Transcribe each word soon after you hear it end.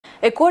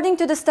According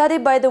to the study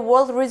by the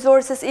World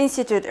Resources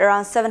Institute,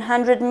 around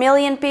 700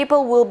 million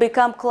people will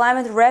become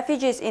climate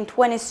refugees in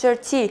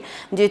 2030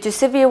 due to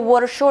severe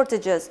water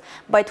shortages.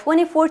 By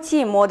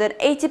 2040, more than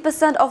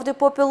 80% of the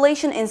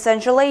population in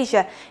Central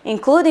Asia,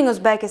 including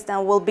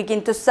Uzbekistan, will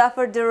begin to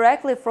suffer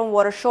directly from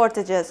water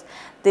shortages.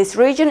 This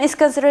region is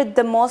considered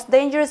the most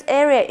dangerous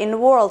area in the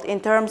world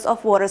in terms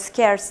of water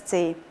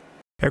scarcity.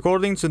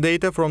 According to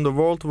data from the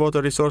World Water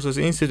Resources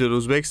Institute,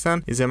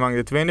 Uzbekistan is among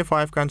the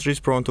 25 countries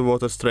prone to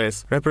water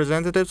stress.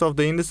 Representatives of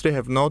the industry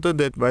have noted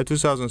that by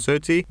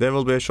 2030 there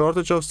will be a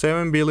shortage of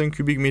 7 billion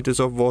cubic meters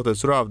of water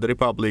throughout the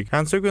republic.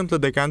 Consequently,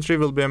 the country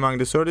will be among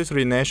the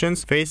 33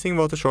 nations facing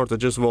water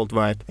shortages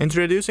worldwide.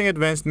 Introducing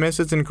advanced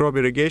methods in crop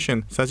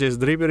irrigation, such as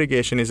drip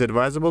irrigation, is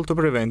advisable to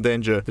prevent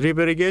danger. Drip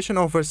irrigation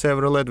offers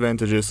several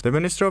advantages. The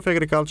Ministry of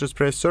Agriculture's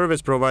press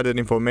service provided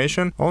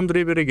information on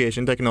drip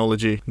irrigation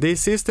technology.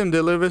 This system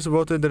delivers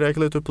water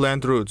directly to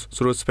plant roots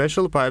through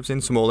special pipes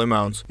in small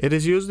amounts. It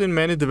is used in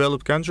many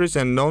developed countries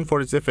and known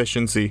for its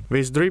efficiency.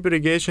 With drip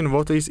irrigation,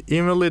 water is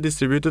evenly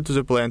distributed to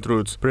the plant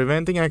roots,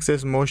 preventing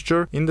excess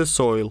moisture in the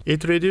soil.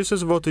 It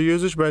reduces water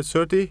usage by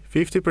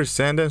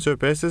 30–50% and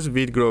surpasses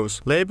wheat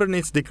growth. Labor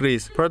needs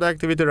decrease,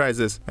 productivity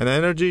rises, and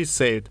energy is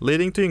saved,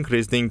 leading to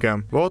increased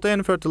income. Water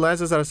and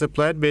fertilizers are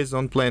supplied based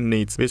on plant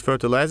needs, with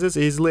fertilizers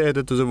easily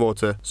added to the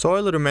water.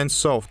 Soil remains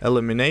soft,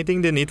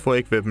 eliminating the need for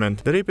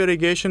equipment. Drip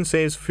irrigation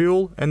saves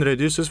fuel and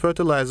reduces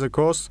fertilizer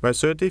costs by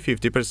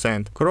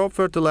 30–50%. Crop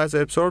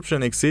fertilizer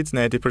absorption exceeds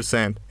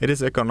 90%. It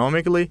is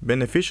economically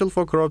beneficial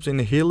for crops in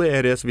hilly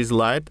areas with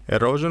light,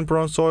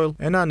 erosion-prone soil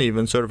and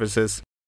uneven surfaces.